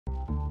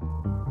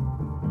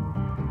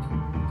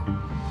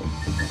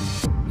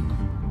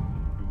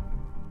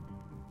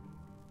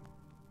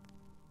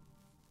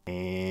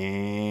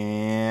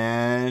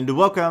And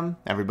welcome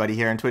everybody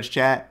here in Twitch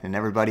chat and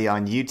everybody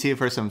on YouTube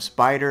for some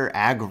Spider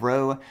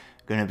Aggro.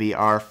 Going to be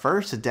our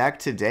first deck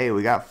today.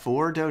 We got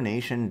 4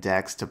 donation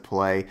decks to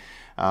play.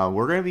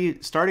 We're going to be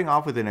starting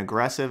off with an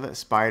aggressive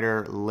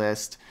Spider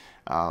list.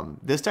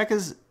 This deck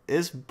is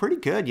pretty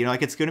good. You know,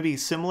 like it's going to be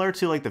similar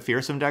to like the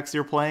fearsome decks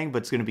you're playing,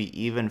 but it's going to be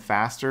even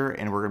faster,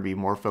 and we're going to be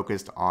more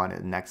focused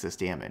on Nexus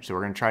damage. So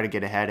we're going to try to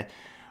get ahead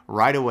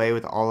right away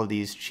with all of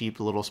these cheap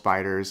little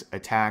spiders.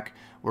 Attack.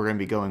 We're going to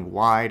be going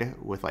wide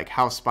with like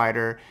House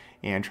Spider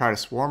and try to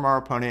swarm our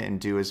opponent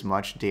and do as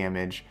much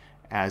damage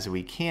as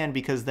we can,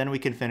 because then we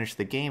can finish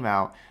the game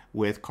out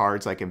with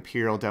cards like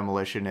Imperial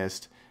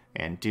Demolitionist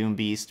and Doom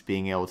Beast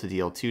being able to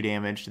deal 2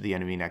 damage to the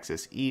enemy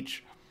Nexus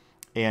each,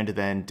 and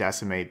then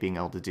Decimate being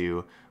able to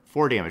do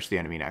 4 damage to the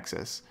enemy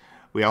Nexus.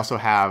 We also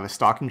have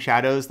Stalking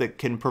Shadows that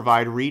can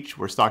provide reach,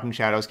 where Stalking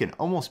Shadows can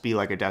almost be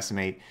like a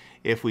Decimate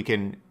if we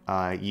can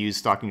use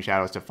Stalking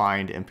Shadows to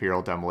find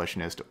Imperial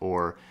Demolitionist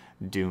or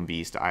Doom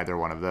Beast, either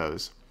one of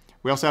those.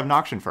 We also have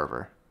Noxian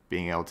Fervor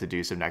being able to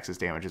do some Nexus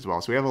damage as well.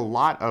 So we have a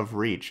lot of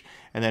reach.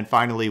 And then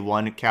finally,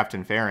 1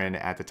 Captain Farron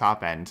at the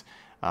top end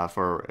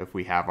for if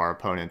we have our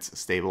opponents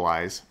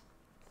stabilize.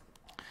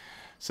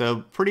 So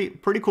pretty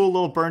cool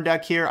little burn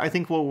deck here. I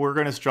think what we're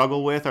going to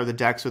struggle with are the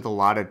decks with a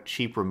lot of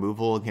cheap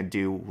removal and can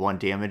do 1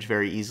 damage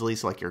very easily.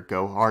 So like your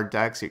Go Hard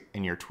decks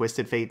and your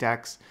Twisted Fate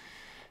decks.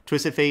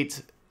 Twisted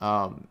Fate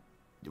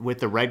with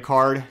the red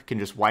card can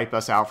just wipe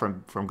us out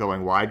from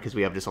going wide because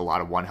we have just a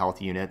lot of 1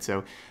 health units.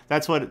 So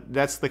that's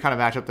the kind of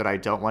matchup that I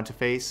don't want to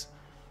face.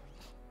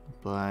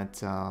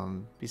 But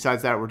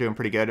besides that, we're doing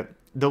pretty good.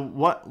 The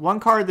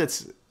one card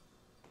that's,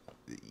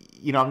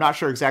 you know, I'm not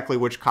sure exactly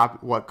what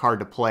card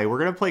to play. We're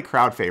going to play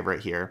Crowd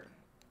Favorite here.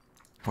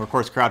 Of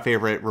course, Crowd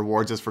Favorite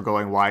rewards us for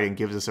going wide and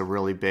gives us a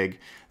really big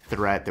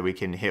threat that we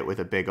can hit with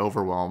a big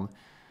Overwhelm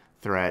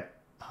threat.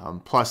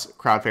 Plus,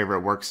 Crowd Favorite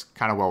works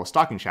kind of well with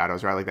Stalking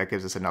Shadows, right? Like that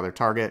gives us another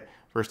target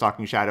for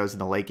Stalking Shadows in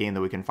the late game that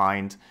we can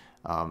find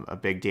a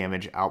big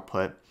damage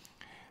output.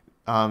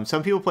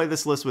 Some people play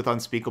this list with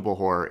Unspeakable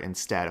Horror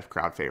instead of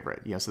Crowd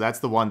Favorite. You know, so that's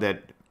the one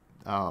that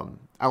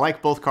I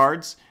like both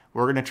cards.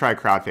 We're going to try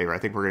Crowd Favorite. I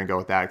think we're going to go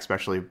with that,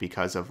 especially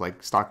because of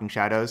like Stalking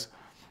Shadows.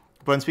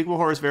 But Unspeakable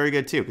Horror is very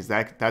good too, because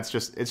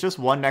it's just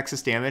 1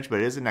 Nexus damage, but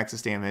it is a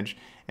Nexus damage,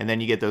 and then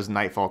you get those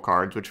Nightfall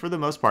cards, which for the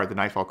most part the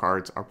Nightfall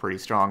cards are pretty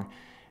strong.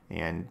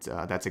 And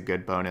that's a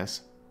good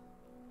bonus.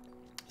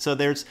 So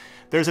there's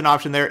an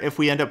option there. If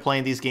we end up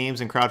playing these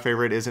games and Crowd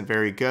Favorite isn't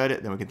very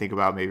good, then we can think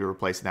about maybe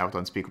replacing that with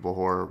Unspeakable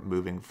Horror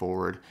moving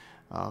forward.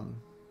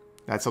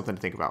 That's something to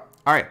think about.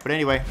 All right, but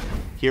anyway,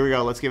 here we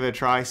go. Let's give it a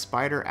try.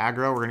 Spider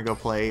Aggro. We're going to go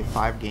play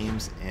 5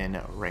 games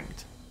in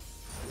Ranked.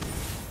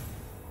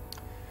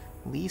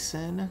 Lee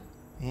Sin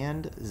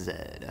and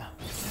Zed.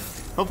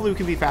 Hopefully we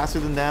can be faster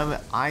than them.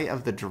 Eye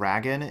of the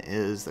Dragon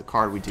is the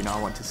card we do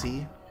not want to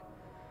see.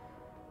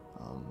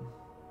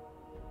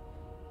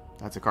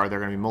 That's a card they're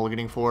going to be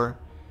mulliganing for.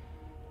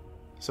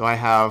 So I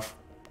have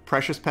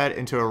Precious Pet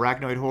into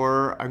Arachnoid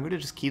Horror. I'm going to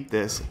just keep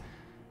this.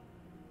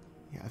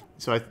 Yeah.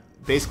 So I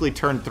basically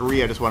turn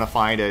 3. I just want to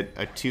find a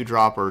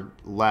 2-drop or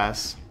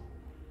less.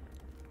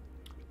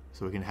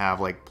 So we can have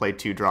like play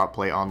 2-drop,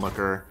 play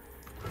Onlooker.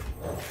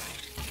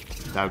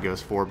 That would give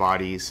us 4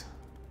 bodies.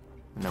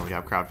 And then we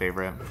have Crowd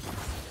Favorite.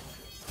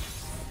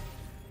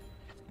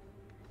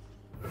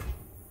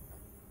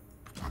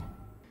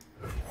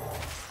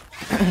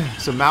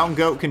 So Mountain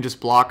Goat can just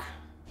block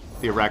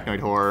the Arachnoid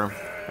Horror.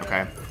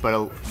 Okay,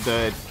 but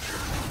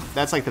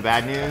that's like the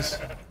bad news.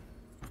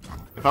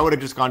 If I would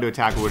have just gone to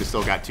attack, we would have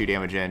still got 2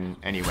 damage in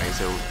anyway.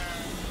 So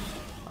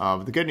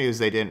the good news,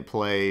 they didn't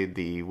play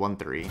the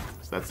 1/3, so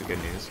that's the good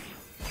news.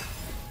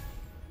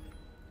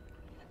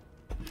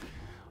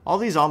 All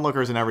these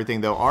Onlookers and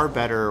everything though are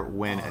better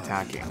when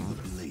attacking.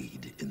 The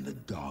blade in the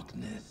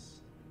darkness.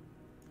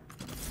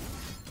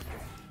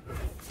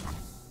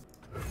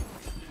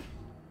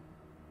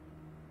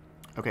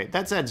 Okay,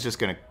 that Zed's just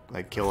gonna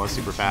like kill us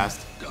super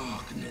fast.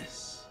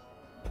 Darkness.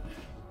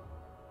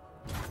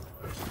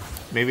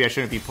 Maybe I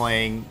shouldn't be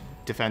playing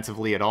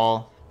defensively at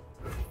all.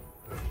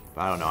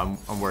 But I don't know.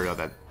 I'm worried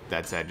about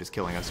that Zed just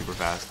killing us super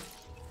fast.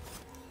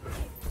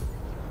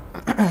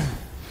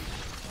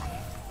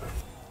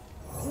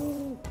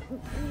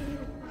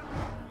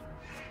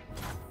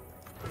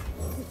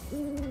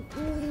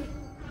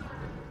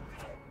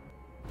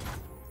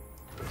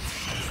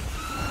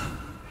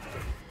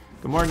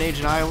 Good morning, Age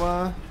in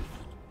Iowa.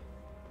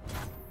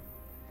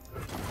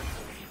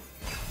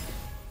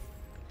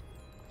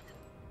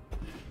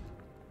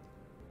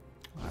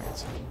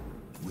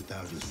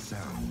 Without a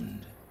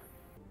sound.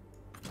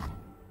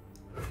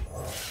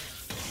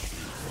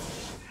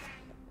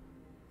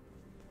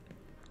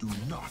 Do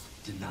not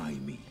deny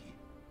me.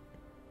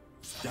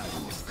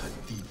 Shadows cut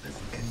deep as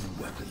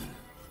any weapon.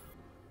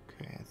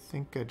 Okay, I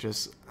think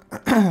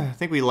I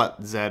think we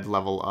let Zed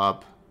level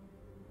up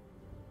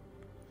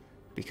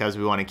because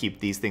we want to keep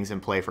these things in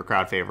play for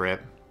Crowd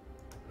Favorite.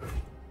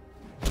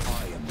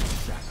 I am the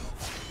shadow.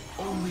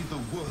 Only the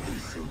worthy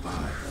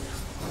survive.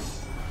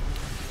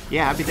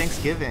 Yeah, happy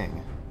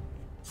Thanksgiving.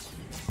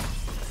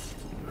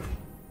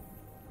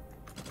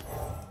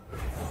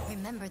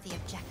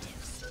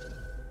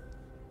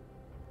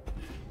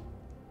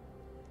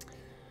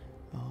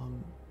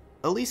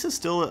 Elise is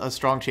still a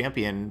strong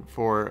champion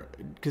for,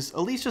 because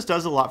Elise just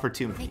does a lot for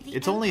two.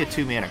 It's only a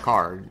 2-mana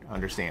card,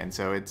 understand?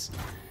 So it's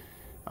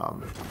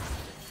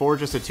for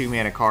just a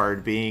 2-mana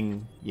card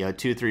being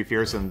 2/3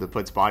 fearsome that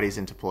puts bodies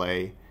into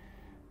play.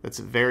 That's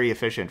very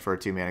efficient for a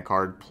 2-mana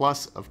card.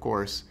 Plus, of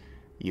course,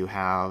 you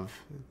have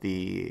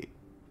the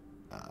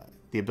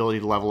ability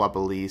to level up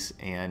Elise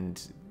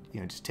and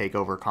just take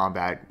over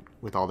combat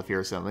with all the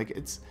fearsome. Like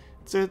it's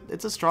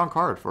a strong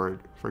card for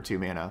 2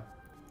 mana.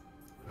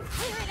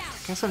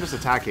 I guess I'm just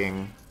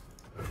attacking.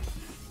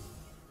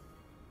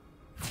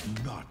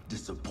 Do not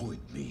disappoint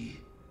me.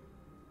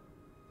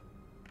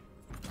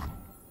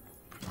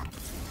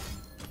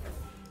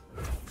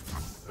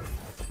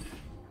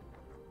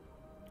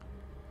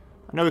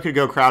 I know we could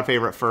go crowd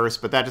favorite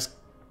first, but that just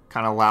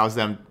kind of allows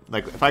them,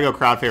 like, if I go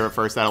crowd favorite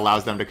first, that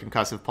allows them to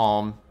concussive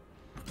palm.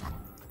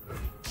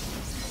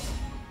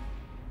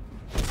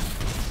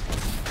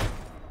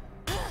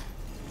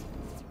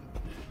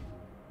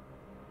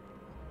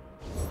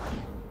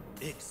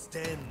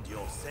 Extend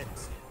your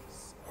senses.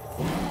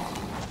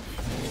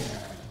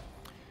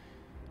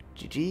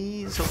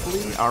 GG's,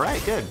 hopefully.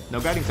 Alright, good. No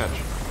guiding touch.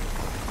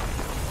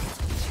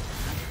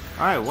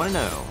 Alright,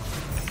 1-0.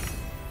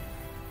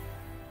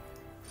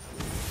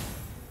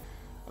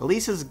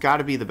 Elise has got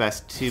to be the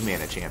best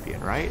 2-mana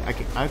champion, right? I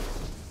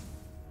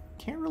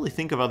can't really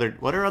think of other...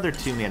 What are other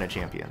 2-mana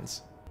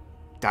champions?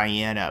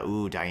 Diana.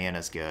 Ooh,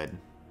 Diana's good.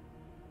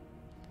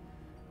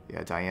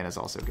 Yeah, Diana's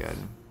also good.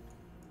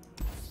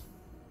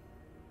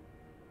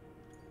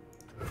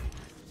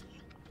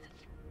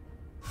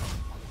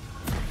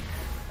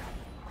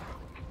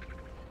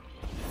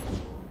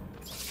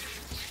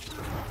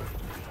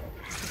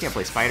 Can't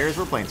play spiders.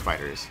 We're playing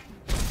spiders.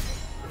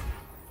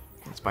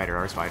 Spider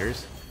are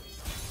spiders.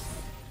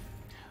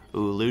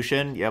 Ooh,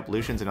 Lucian. Yep,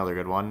 Lucian's another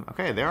good one.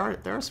 Okay, there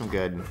are some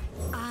good.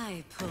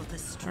 I pull the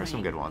strings. There are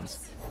some good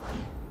ones.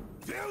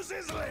 Fuse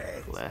is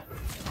lit. Bleh.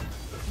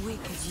 We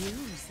could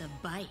use a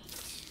bite.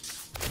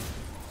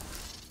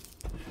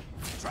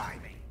 Try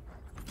me.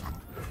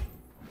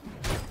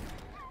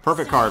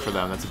 Perfect card for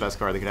them. That's the best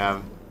card they could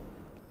have.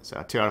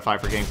 So 2 out of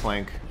 5 for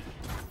Gangplank.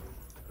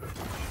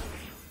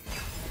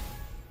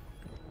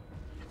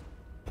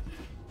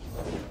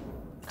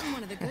 I'm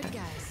one of the good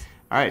guys.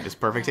 All right, just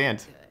perfect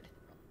hand.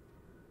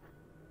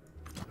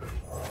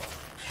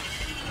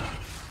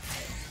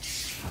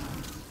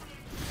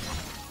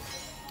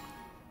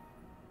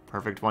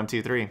 Perfect 1,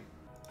 2, 3.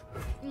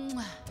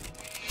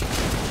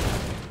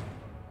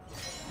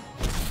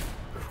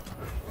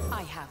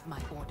 I have my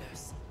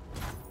orders.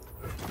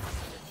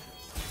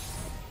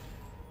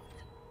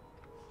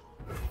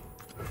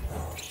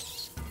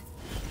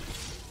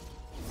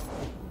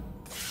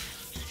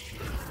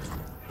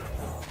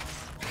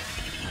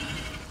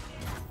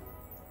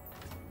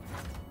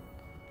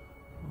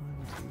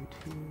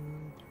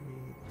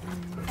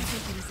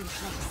 Everything's in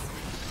place.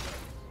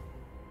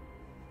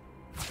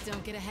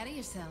 Don't get ahead of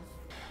yourself.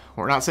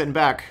 We're not sitting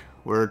back.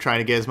 We're trying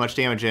to get as much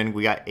damage in.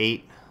 We got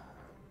 8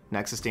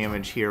 Nexus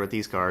damage here with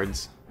these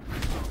cards.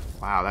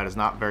 Wow, that is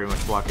not very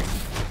much blocking.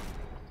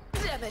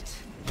 Damn it.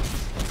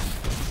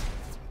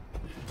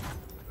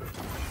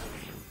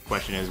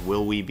 Question is,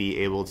 will we be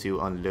able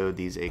to unload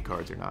these 8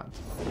 cards or not?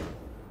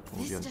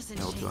 We'll This be doesn't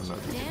able to change unload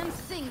a these. damn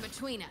thing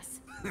between us.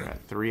 We're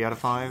at 3 out of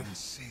 5.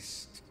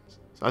 Insist.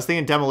 So I was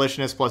thinking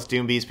Demolitionist plus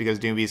Doombeast because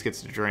Doombeast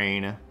gets to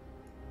drain.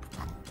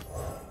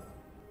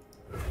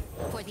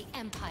 For the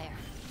Empire.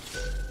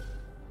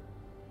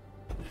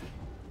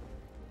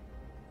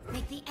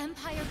 Make the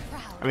Empire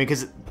proud. I mean,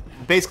 because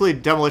basically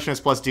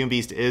Demolitionist plus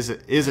Doombeast is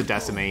a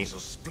Decimate, Bones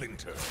a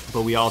splinter.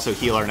 but we also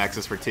heal our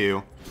Nexus for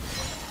 2.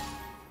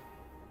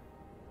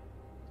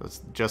 So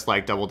it's just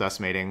like double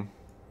decimating.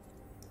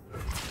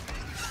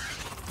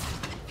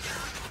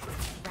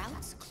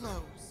 Routes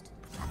closed.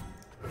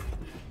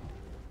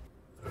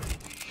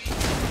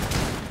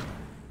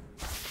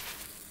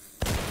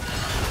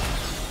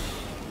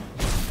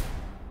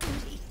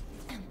 The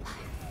Empire.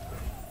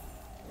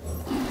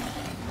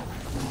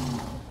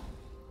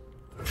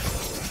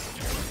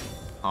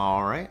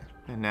 Alright,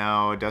 and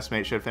now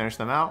Decimate should finish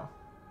them out.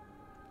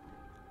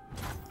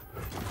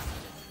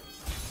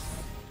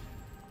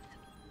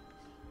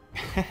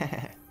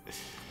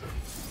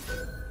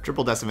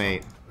 Triple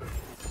Decimate.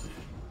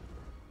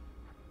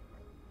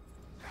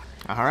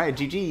 Alright,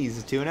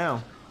 GG's,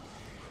 2-0.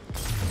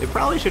 They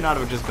probably should not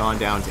have just gone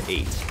down to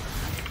 8.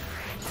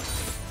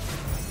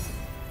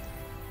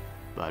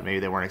 But maybe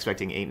they weren't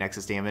expecting 8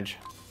 Nexus damage.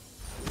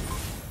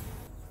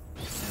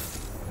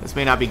 This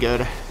may not be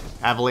good.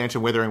 Avalanche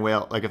and Withering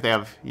Whale, like if they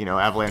have,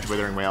 Avalanche,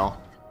 Withering Whale,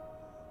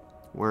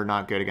 we're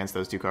not good against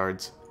those 2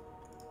 cards.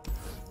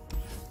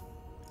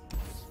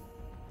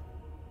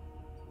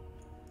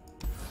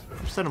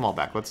 Send them all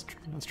back. Let's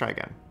try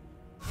again.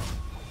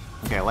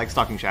 Okay, I like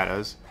Stalking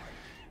Shadows.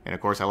 And of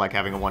course I like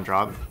having a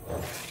 1-drop.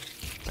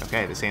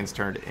 Okay, this hand's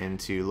turned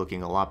into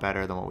looking a lot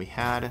better than what we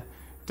had.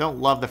 Don't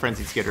love the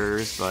Frenzied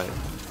Skitters, but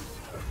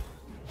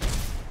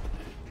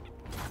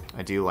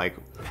I do like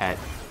Pet,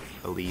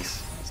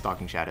 Elise,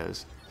 Stalking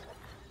Shadows.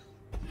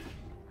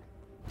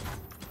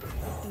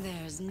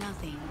 There's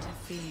nothing to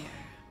fear.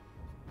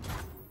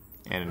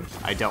 And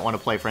I don't want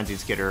to play Frenzied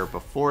Skitter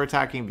before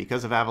attacking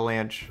because of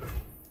Avalanche.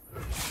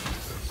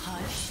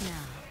 Hush now.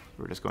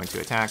 We're just going to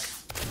attack.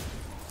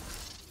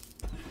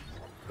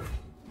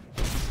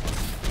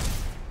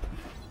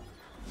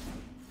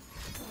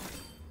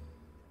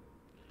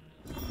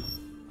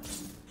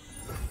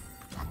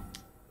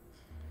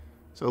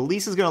 So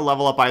Elise is going to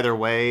level up either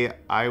way.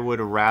 I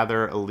would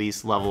rather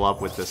Elise level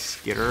up with the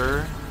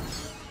Skitter.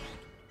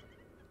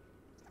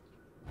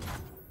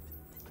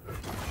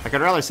 Like,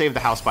 I'd rather save the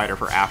House Spider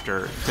for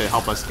after, to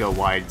help us go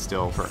wide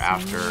still for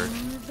after.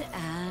 Smooth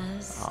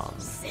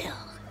as silk.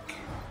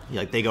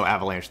 Like, they go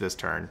Avalanche this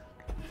turn.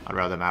 I'd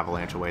rather them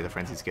Avalanche away the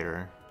Frenzied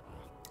Skitter.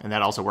 And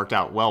that also worked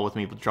out well with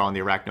me drawing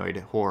the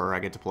Arachnoid Horror. I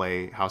get to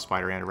play House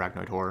Spider and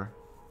Arachnoid Horror.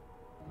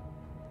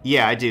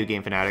 Yeah, I do,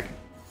 Game Fanatic.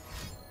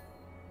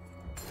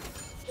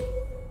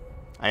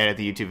 I edit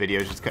the YouTube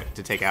videos just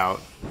to take out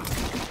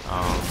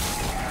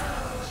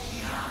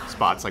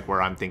spots like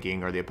where I'm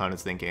thinking or the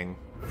opponent's thinking.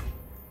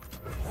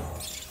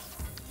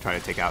 Try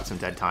to take out some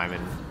dead time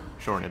and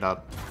shorten it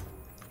up.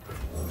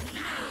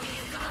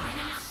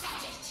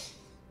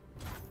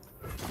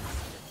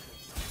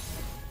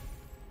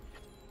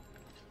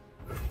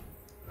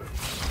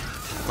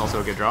 It's also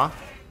a good draw.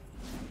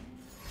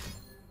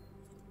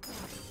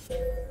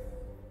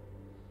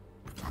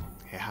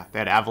 Yeah, they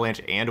had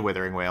Avalanche and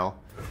Withering Wail.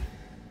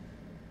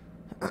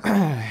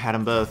 Had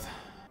them both.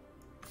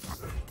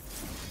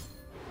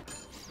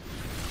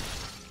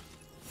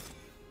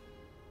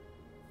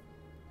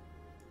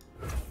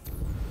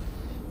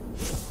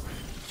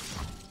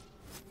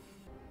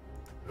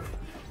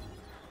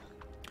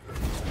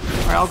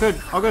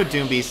 Alright, I'll go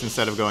Doom Beast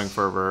instead of going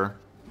Fervor.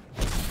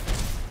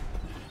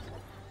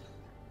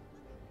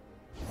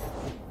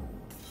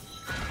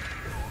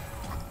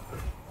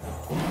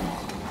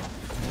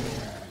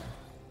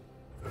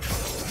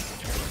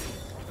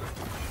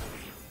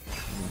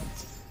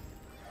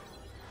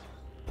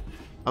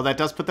 Oh, that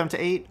does put them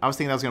to 8? I was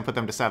thinking that was going to put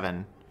them to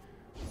 7.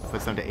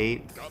 Puts them to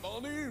 8?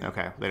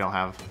 Okay, they don't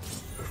have...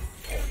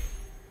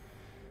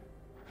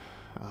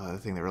 the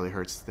thing that really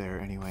hurts there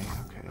anyway.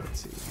 Okay,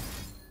 let's see.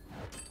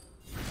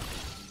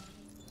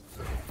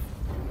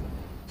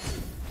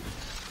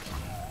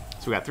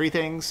 So we got 3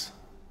 things.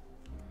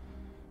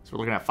 So we're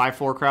looking at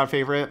 5-4 crowd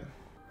favorite.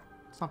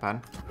 It's not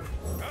bad.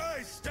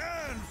 I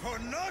stand for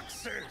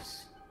Noxus.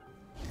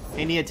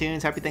 Hey Nia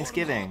Tunes, happy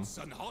Thanksgiving.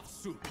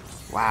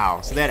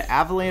 Wow, so they had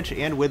Avalanche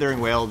and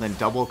Withering Wail, and then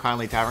double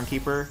Kindly Tavern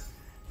Keeper,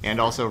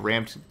 and also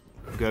ramped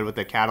good with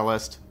the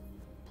Catalyst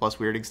plus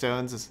Weirding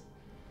Stones.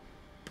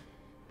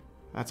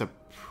 That's a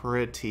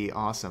pretty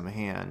awesome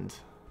hand.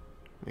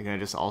 They're gonna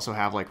just also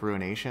have like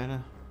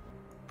Ruination.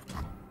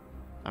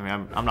 I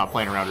mean, I'm not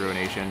playing around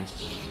Ruination.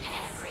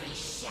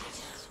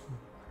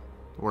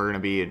 We're gonna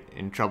be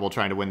in trouble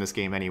trying to win this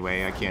game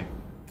anyway. I can't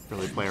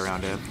really play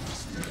around it.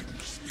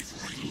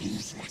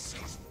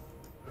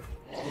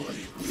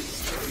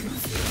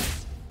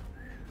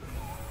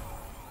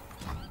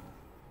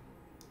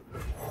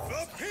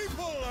 The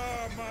people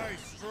are my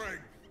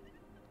strength.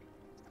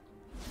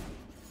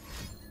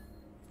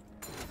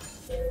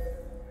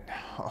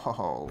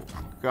 Oh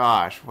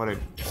gosh, what a...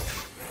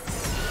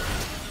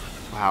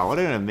 Wow, what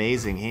an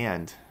amazing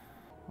hand.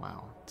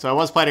 Wow. So I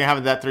was planning on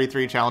having that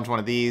 3-3 challenge one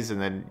of these,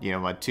 and then, you know,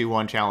 my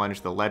 2-1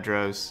 challenge, the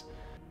Ledros.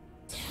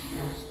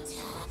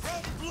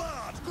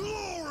 Blood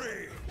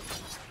glory.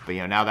 But,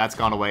 you know, now that's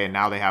gone away, and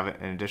now they have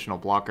an additional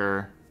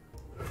blocker.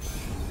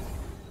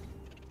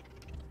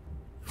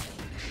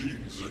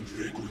 Kings and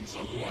vagrants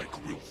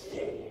alike will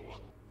fall.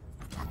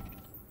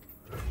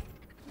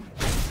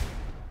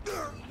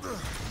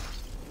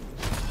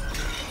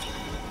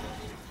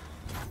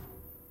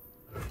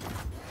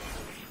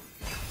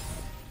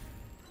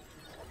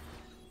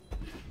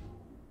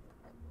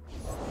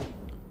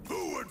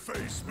 Who would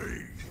face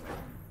me?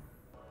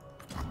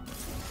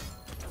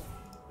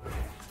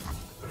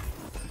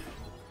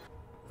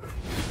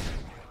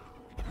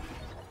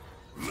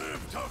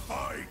 Live to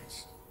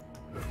fight.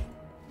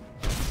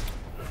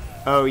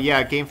 Oh,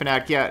 yeah, Game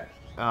Fanatic, yeah.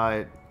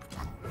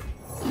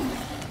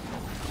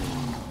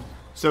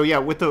 So, yeah,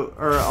 with the...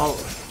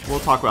 we'll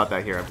talk about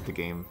that here after the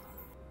game.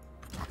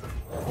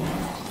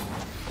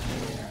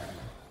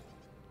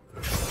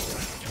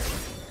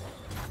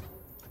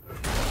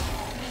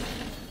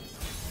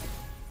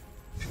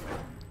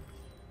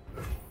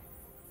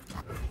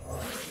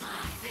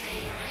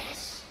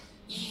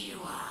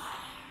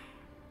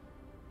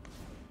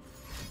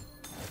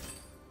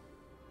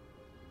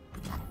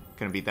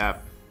 Gonna beat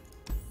that.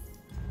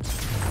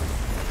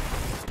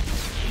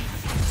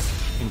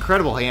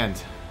 Incredible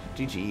hand.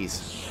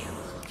 GG's.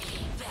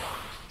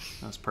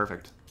 That was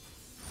perfect.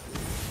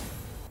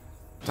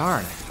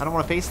 Darn, I don't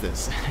want to face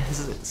this. This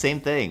is the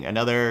same thing.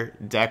 Another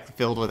deck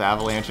filled with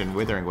Avalanche and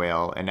Withering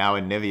Wail, and now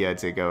Anivia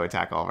to go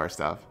attack all of our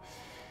stuff.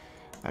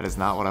 That is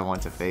not what I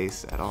want to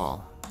face at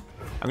all.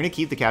 I'm going to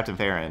keep the Captain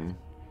Farron,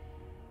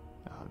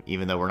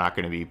 even though we're not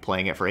going to be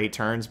playing it for 8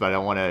 turns, but I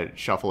don't want to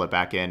shuffle it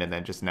back in and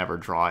then just never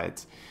draw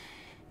it.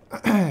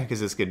 because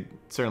this could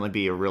certainly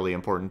be a really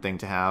important thing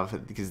to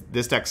have, because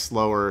this deck's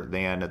slower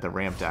than the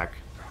ramp deck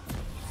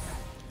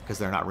because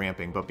they're not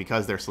ramping, but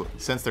because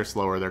since they're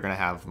slower, they're going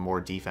to have more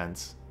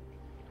defense.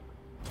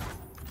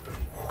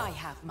 I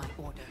have my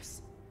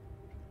orders.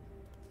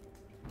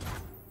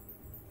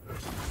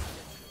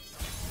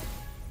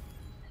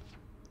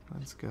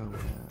 Let's go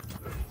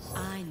with...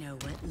 I know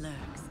what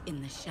lurks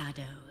in the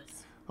shadows.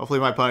 Hopefully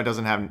my opponent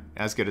doesn't have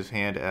as good a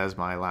hand as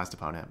my last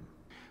opponent.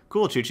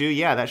 Cool, Choo Choo.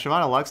 Yeah, that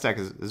Shyvana Lux deck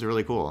is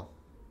really cool.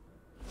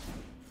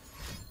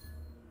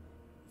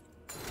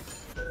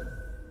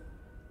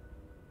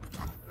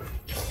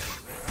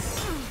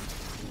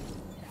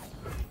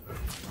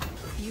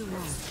 You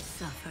won't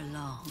suffer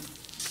long.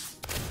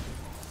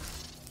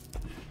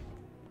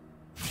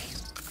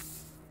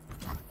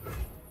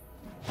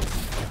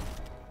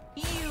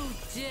 You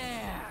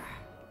dare!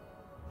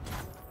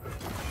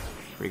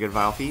 Pretty good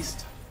Vile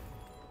Feast.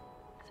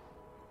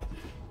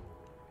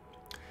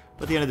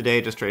 But at the end of the day,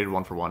 it just traded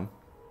 1 for 1.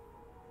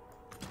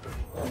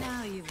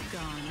 Now you've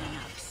gone and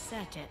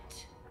upset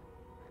it.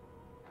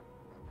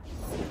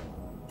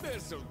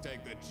 This'll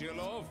take the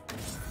chill off.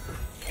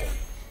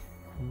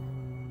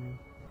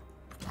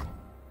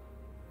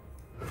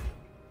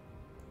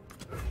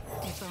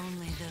 If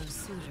only those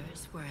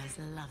suitors were as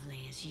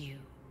lovely as you.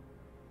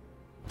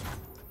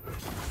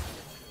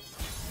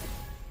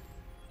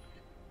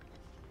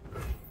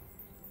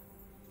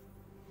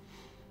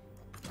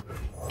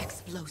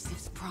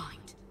 Explosives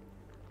primed.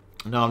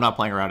 No, I'm not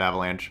playing around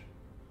Avalanche.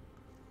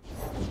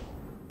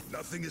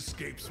 Nothing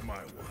escapes my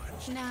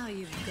watch. Now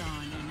you've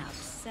gone and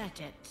upset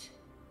it.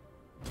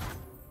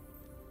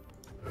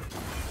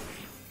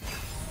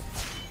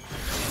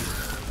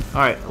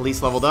 Alright,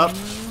 Elise leveled up.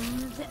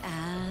 Smooth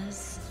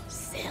as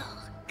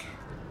silk.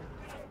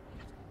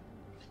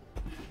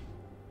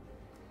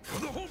 For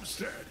the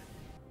homestead.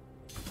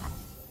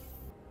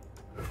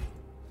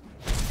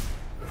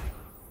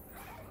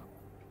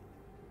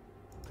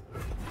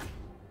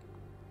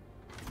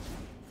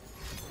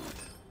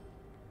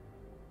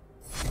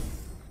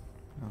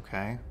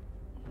 Okay.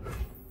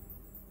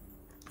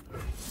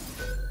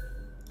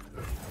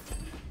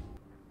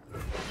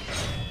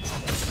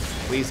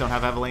 Please don't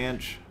have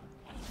Avalanche.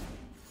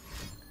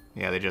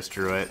 Yeah, they just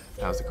drew it.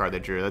 That was the card they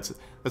drew. That's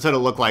what it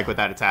looked like with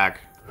that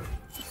attack.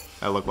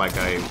 That looked like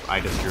I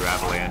just drew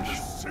Avalanche.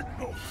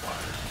 Signal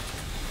fire.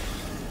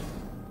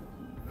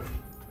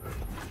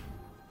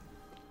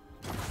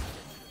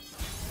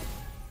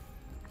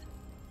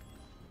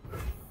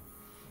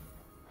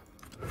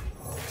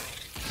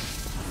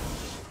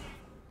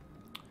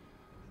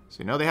 So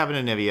you know they have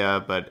an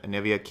Anivia, but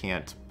Anivia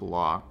can't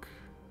block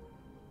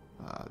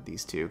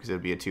these two because it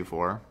would be a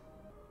 2/4.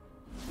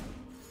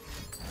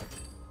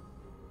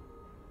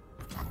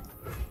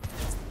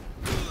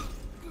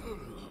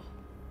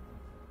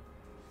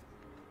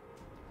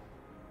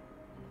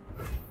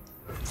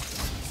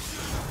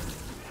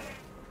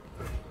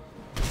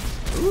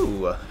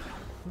 Ooh,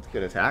 that's a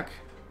good attack.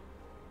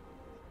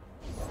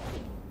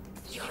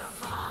 You're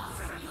far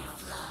from your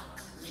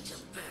flock, little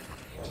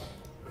bird.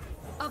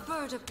 A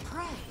bird of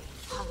prey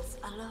hunts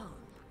alone.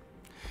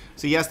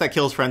 So yes, that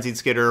kills Frenzied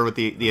Skitter. With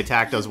the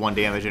attack does 1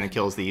 damage and it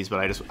kills these, but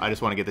I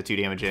just want to get the 2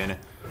 damage in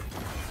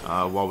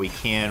while we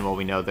can, while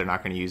we know they're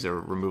not going to use a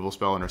removal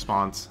spell in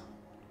response.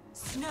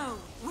 Snow,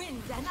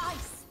 wind, and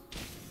ice.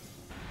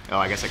 Oh,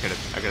 I guess I could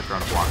have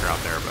thrown a blocker out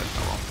there, but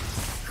oh well.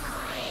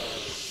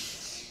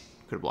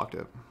 Could have blocked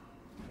it.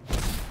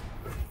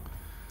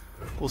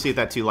 We'll see if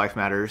that 2 life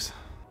matters.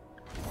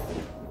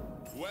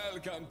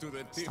 Welcome to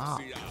the Stop.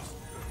 tipsy hour.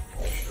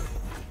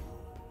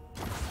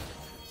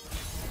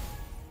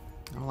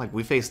 I don't like,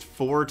 we faced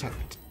 4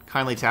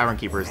 Kindly Tavern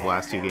Keepers the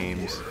last 2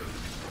 games.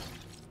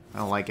 I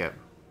don't like it.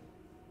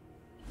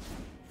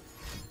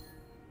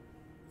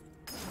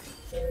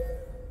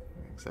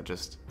 Because that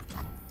just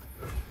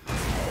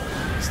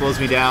slows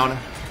me down,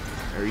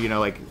 or you know,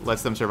 like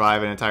lets them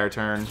survive an entire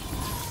turn.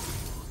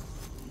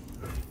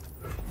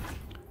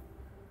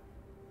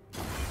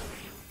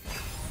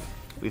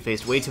 We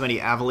faced way too many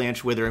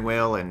Avalanche, Withering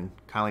Wail, and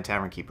Kindly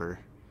Tavern Keeper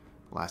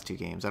the last 2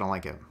 games. I don't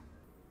like it.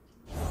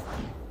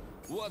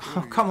 What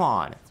Oh, come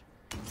on.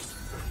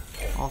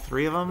 All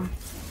 3 of them?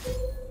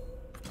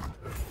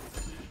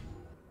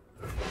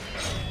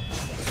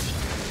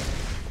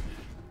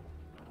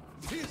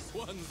 This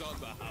one's on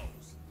the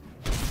house.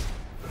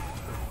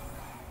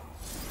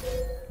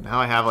 Now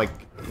I have, like,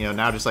 you know,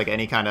 now just like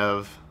any kind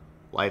of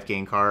life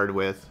gain card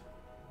with...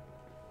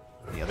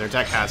 Yeah, their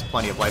deck has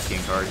plenty of life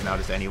gain cards. Now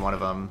just any one of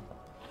them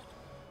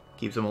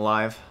keeps them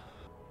alive.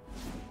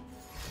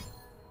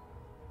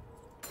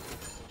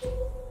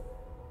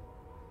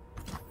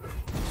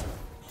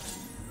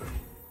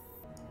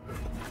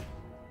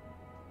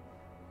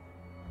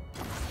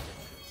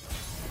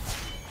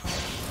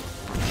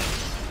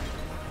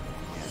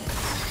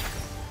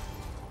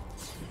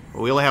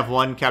 We only have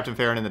 1 Captain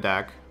Farron in the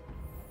deck.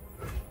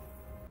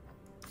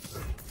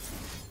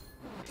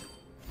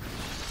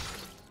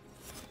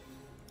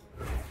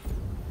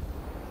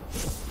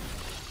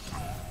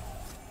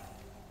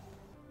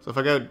 So if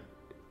I go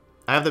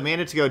I have the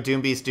mana to go Doom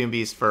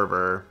Beast,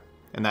 Fervor,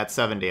 and that's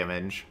 7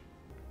 damage.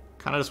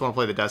 Kind of just want to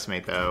play the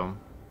Decimate, though.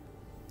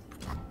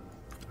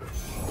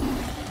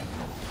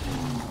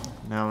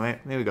 No,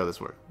 maybe go this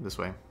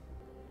way.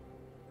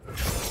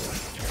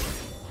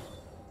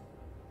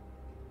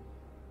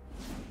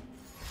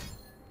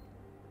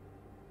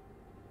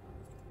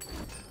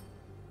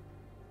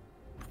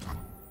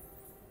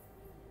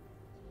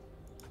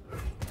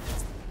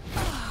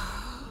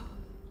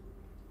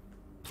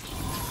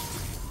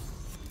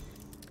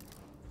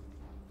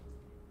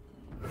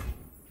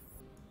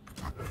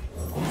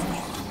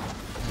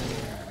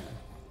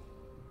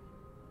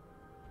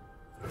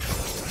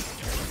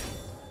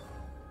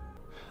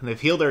 And they've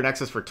healed their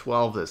Nexus for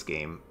 12 this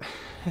game.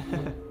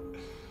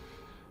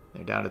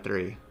 They're down to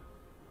 3.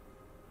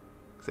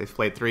 They've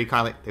played 3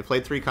 Conley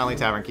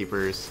Tavern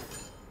Keepers.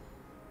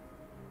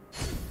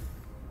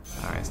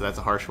 Alright, so that's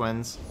a Harsh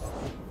Winds.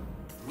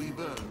 We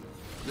burn,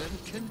 then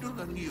kindle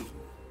anew.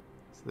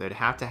 So they'd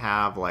have to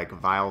have, like,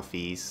 Vile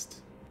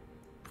Feast.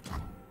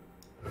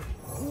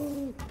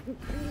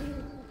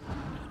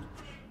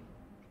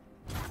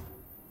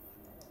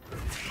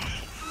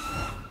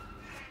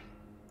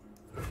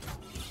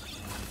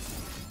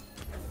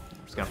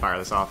 Just gonna fire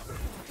this off.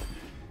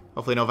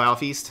 Hopefully no Vile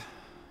Feast.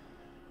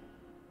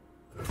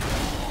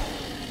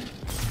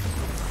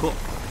 Cool.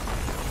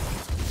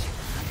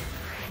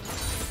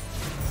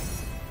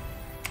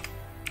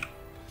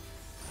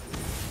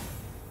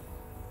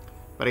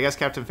 But I guess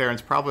Captain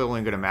Farron's probably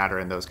only going to matter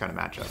in those kind of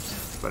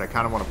matchups. But I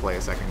kind of want to play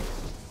a second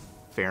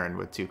Farron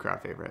with 2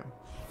 crowd favorite.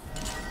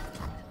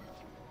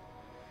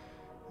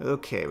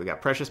 Okay, we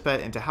got Precious Pet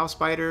into House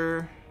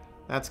Spider.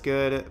 That's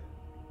good.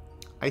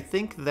 I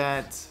think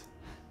that...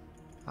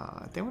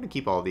 I think I'm going to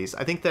keep all of these.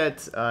 I think that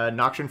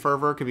Noxian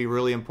Fervor could be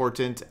really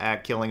important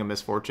at killing a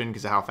Misfortune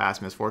because of how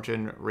fast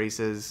Misfortune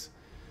races.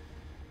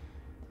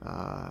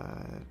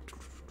 Yeah,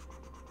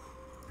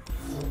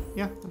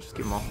 I'll just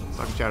keep them all.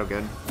 Stalking Shadow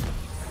good.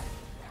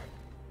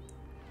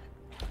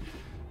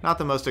 Not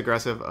the most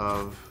aggressive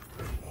of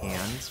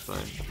hands,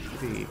 but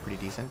could be pretty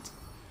decent.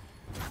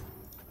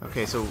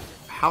 Okay, so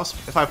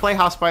if I play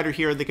House Spider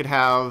here, they could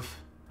have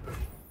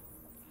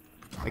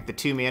like the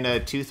 2 mana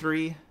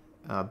 2/3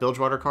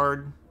 Bilgewater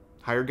card,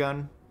 Higher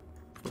Gun.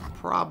 But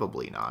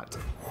probably not.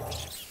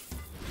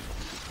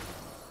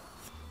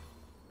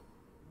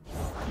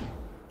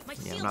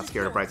 Yeah, I'm not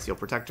scared of Bright Steel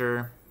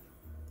Protector.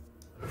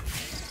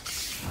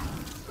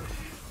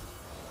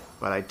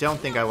 But I don't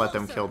think I let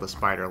them kill the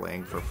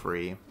Spiderling for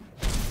free.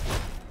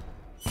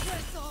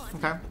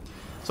 Okay.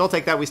 So I'll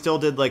take that. We still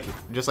did, like,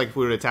 just like if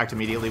we would have attacked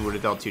immediately, we would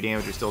have dealt 2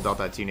 damage. We still dealt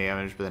that 2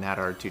 damage, but then had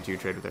our 2/2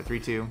 trade with our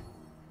 3/2.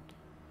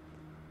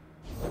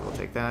 So we'll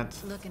take that.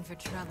 Looking for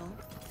trouble?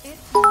 It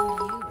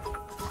found you.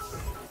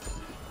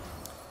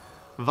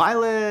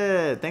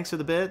 Violet! Thanks for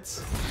the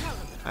bits.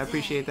 I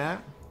appreciate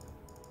that.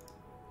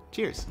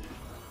 Cheers.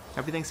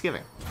 Happy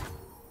Thanksgiving.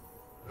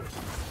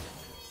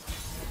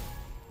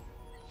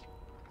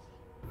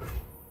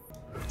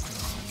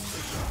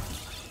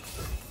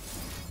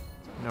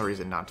 No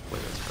reason not to play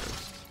this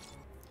first.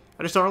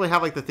 I just don't really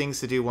have like the things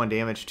to do 1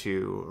 damage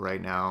to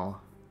right now.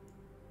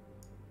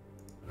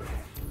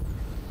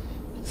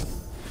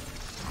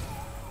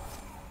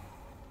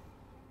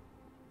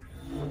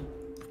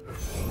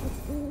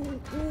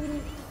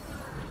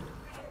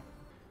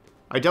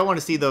 I don't want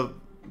to see the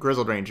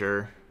Grizzled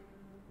Ranger.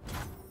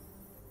 Oh,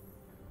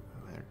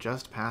 they're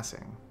just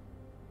passing.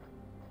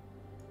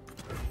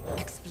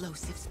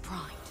 Explosives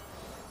primed.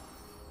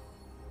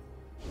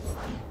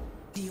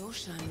 The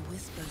ocean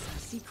whispers our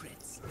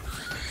secrets.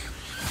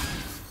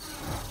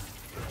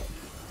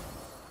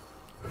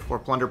 Or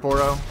Plunder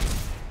Poro.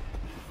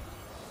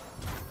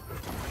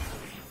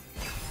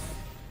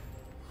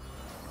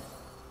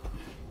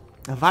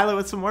 Violet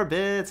with some more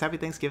bits. Happy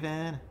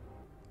Thanksgiving.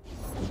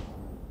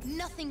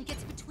 Nothing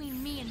gets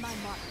between me and my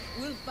mark.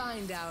 We'll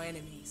find our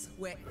enemies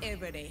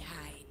wherever they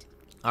hide.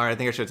 Alright, I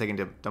think I should have taken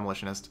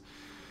Demolitionist.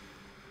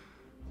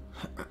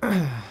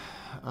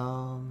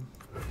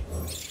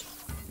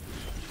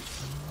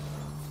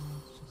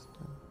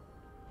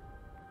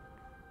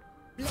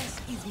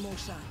 Bless is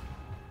motion.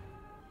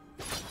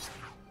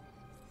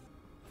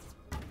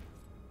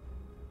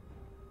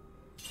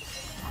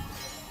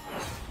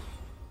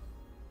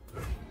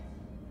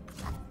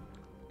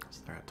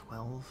 So they're at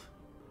 12.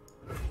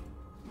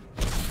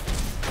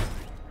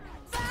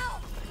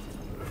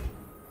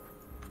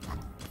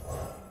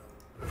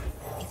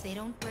 If they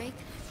don't break,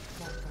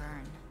 they'll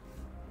burn.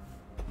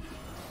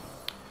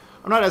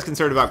 I'm not as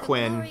concerned about The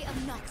Quinn. glory of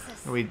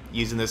Noxus. Are we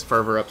using this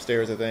Fervor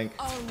upstairs, I think?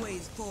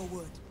 Always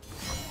forward.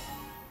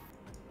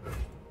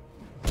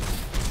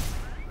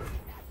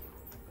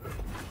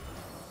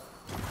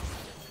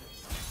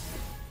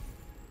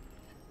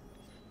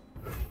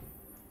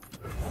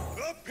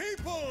 The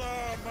people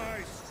are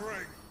my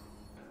strength.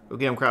 We'll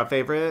get him crowd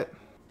favorite.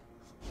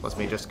 Lets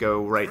me just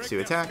go right Break to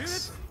their attacks.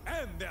 spirits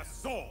and their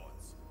swords.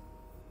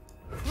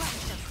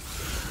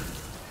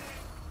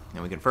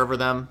 And we can Fervor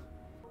them.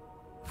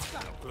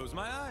 I'll close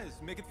my eyes,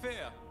 make it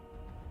fair.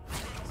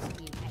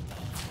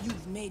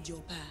 You've made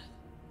your path.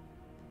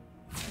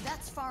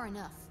 far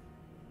enough.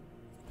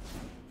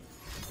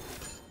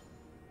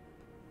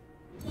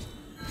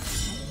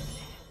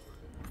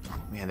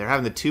 Man, they're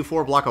having the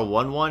 2/4 block a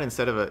 1/1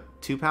 instead of a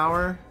 2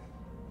 power.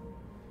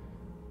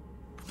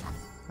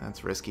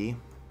 That's risky.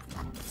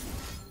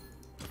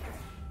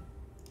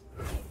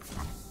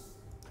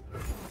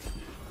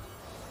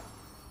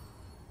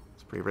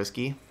 It's pretty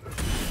risky.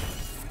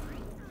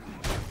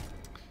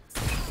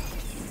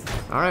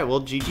 Alright,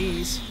 well,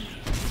 GG's.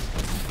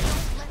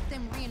 Don't let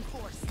them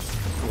reinforce.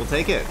 We'll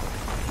take it.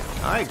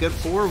 Alright, good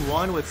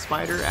 4-1 with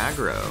Spider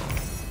Aggro.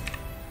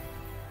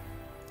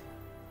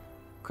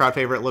 Crowd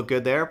favorite looked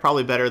good there.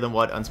 Probably better than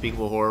what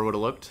Unspeakable Horror would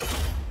have looked.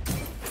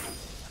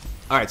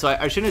 Alright, so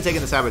I shouldn't have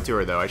taken the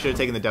Saboteur, though. I should have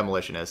taken the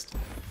Demolitionist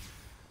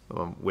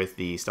with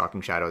the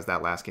Stalking Shadows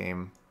that last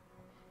game.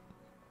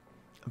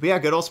 But yeah,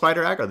 good old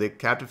Spider Aggro. The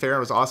Captain Farron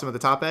was awesome at the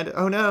top end.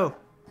 Oh no!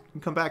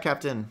 Come back,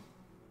 Captain.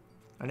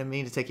 I didn't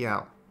mean to take you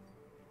out.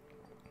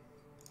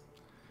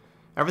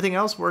 Everything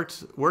else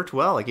worked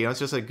well. Like, you know, it's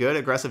just a good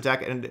aggressive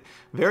deck, and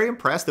very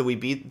impressed that we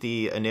beat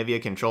the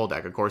Anivia control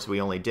deck. Of course,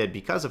 we only did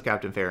because of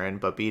Captain Farron,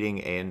 but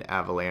beating an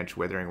Avalanche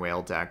Withering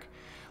Whale deck.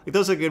 Like,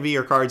 those are going to be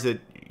your cards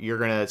that you're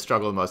going to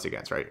struggle the most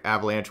against, right?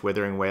 Avalanche,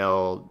 Withering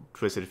Whale,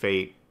 Twisted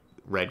Fate,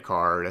 red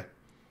card.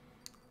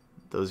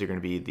 Those are going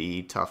to be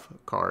the tough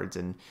cards.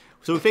 And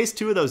so we faced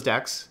two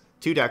decks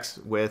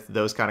with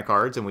those kind of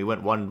cards, and we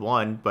went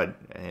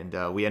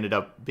 1-1, we ended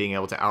up being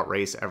able to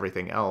outrace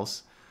everything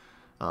else.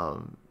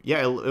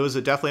 Yeah, it was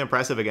definitely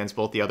impressive against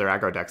both the other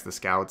aggro decks, the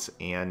Scouts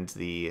and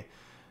the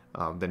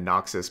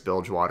Noxus,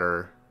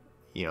 Bilgewater,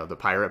 you know, the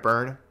Pirate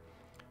Burn.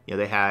 You know,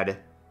 they had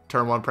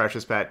turn 1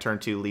 Precious Pet, turn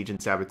 2 Legion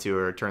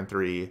Saboteur, turn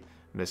 3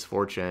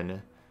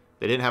 Misfortune.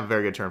 They didn't have a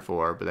very good turn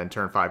 4, but then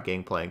turn 5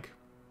 Gangplank,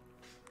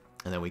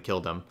 and then we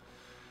killed them.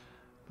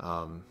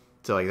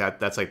 So like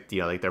that's like,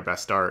 you know, like their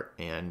best start,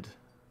 and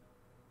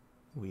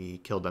we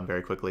killed them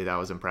very quickly. That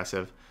was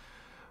impressive.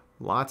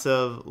 Lots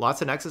of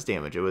Nexus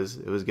damage. It was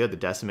good. The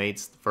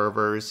Decimates, the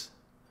Fervors,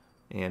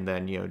 and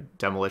then, you know,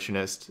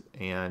 Demolitionist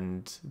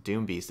and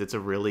Doom Beast. It's a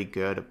really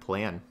good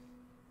plan.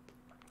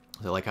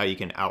 I like how you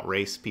can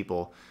outrace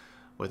people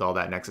with all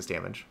that Nexus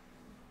damage.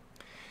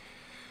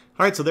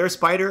 Alright, so there's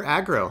Spider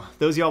Aggro.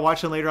 Those of y'all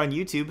watching later on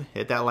YouTube,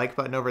 hit that like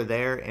button over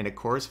there, and of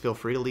course, feel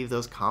free to leave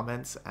those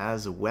comments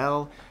as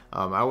well.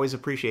 I always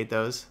appreciate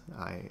those.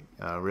 I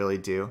really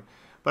do.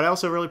 But I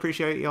also really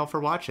appreciate y'all for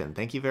watching.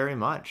 Thank you very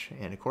much.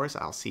 And of course,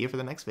 I'll see you for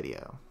the next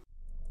video.